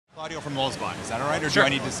Claudio from Lulzbot. Is that all right, or do I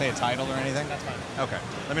need to say a title or anything? That's fine. Okay.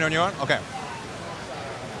 Let me know when you're on. Okay.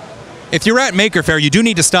 If you're at Maker Faire, you do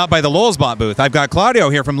need to stop by the Lulzbot booth. I've got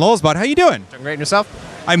Claudio here from Lulzbot. How you doing? Doing great, and yourself?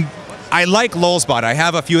 I like Lulzbot. I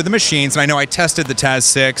have a few of the machines, and I know I tested the Taz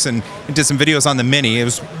 6 and did some videos on the Mini. It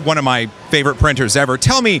was one of my favorite printers ever.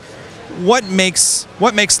 Tell me, what makes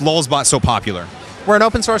Lulzbot so popular? We're an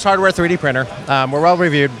open source hardware 3D printer. We're well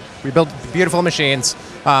reviewed. We build beautiful machines.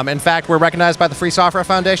 In fact, we're recognized by the Free Software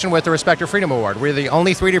Foundation with the Respect Your Freedom Award. We're the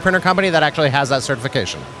only 3D printer company that actually has that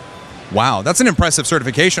certification. Wow, that's an impressive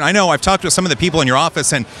certification. I know I've talked to some of the people in your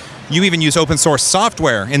office, and you even use open source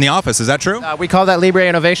software in the office. Is that true? We call that Libre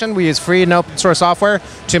Innovation. We use free and open source software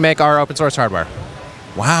to make our open source hardware.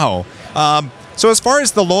 Wow. So as far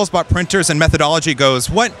as the Lulzbot printers and methodology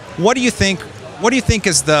goes, what do you think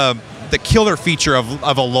is the killer feature of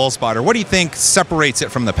a Lulzbot, or what do you think separates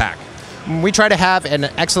it from the pack? We try to have an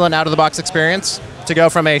excellent out-of-the-box experience to go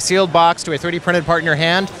from a sealed box to a 3D printed part in your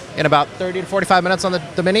hand in about 30 to 45 minutes on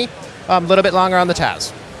the Mini, a little bit longer on the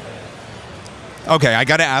Taz. Okay, I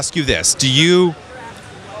got to ask you this. Of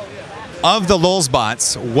the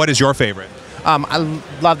Lulzbots, what is your favorite? I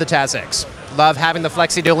love the Taz 6. Love having the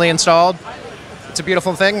Flexi dually installed. It's a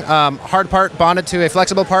beautiful thing. Hard part bonded to a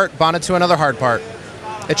flexible part, bonded to another hard part.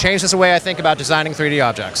 It changes the way I think about designing 3D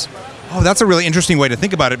objects. Oh, that's a really interesting way to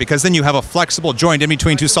think about it, because then you have a flexible joint in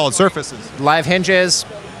between two solid surfaces. Live hinges,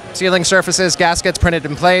 sealing surfaces, gaskets printed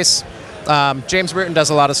in place. James Bruton does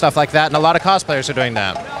a lot of stuff like that, and a lot of cosplayers are doing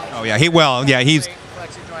that. Oh yeah, he's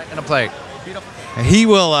Flexi joint and a plate. He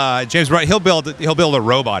will, James, right? He'll build a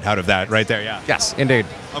robot out of that right there. Yeah. Yes, indeed.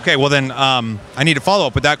 Okay, well then, I need to follow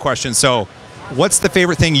up with that question. So, what's the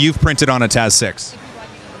favorite thing you've printed on a Taz 6?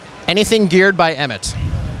 Anything geared by Emmett.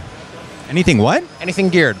 Anything what? Anything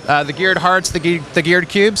geared. The geared hearts, the geared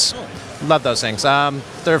cubes. Love those things.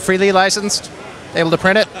 They're freely licensed, able to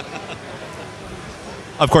print it.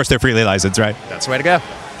 Of course, they're freely licensed, right? That's the way to go.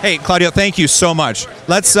 Hey, Claudio, thank you so much.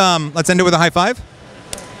 Let's end it with a high five.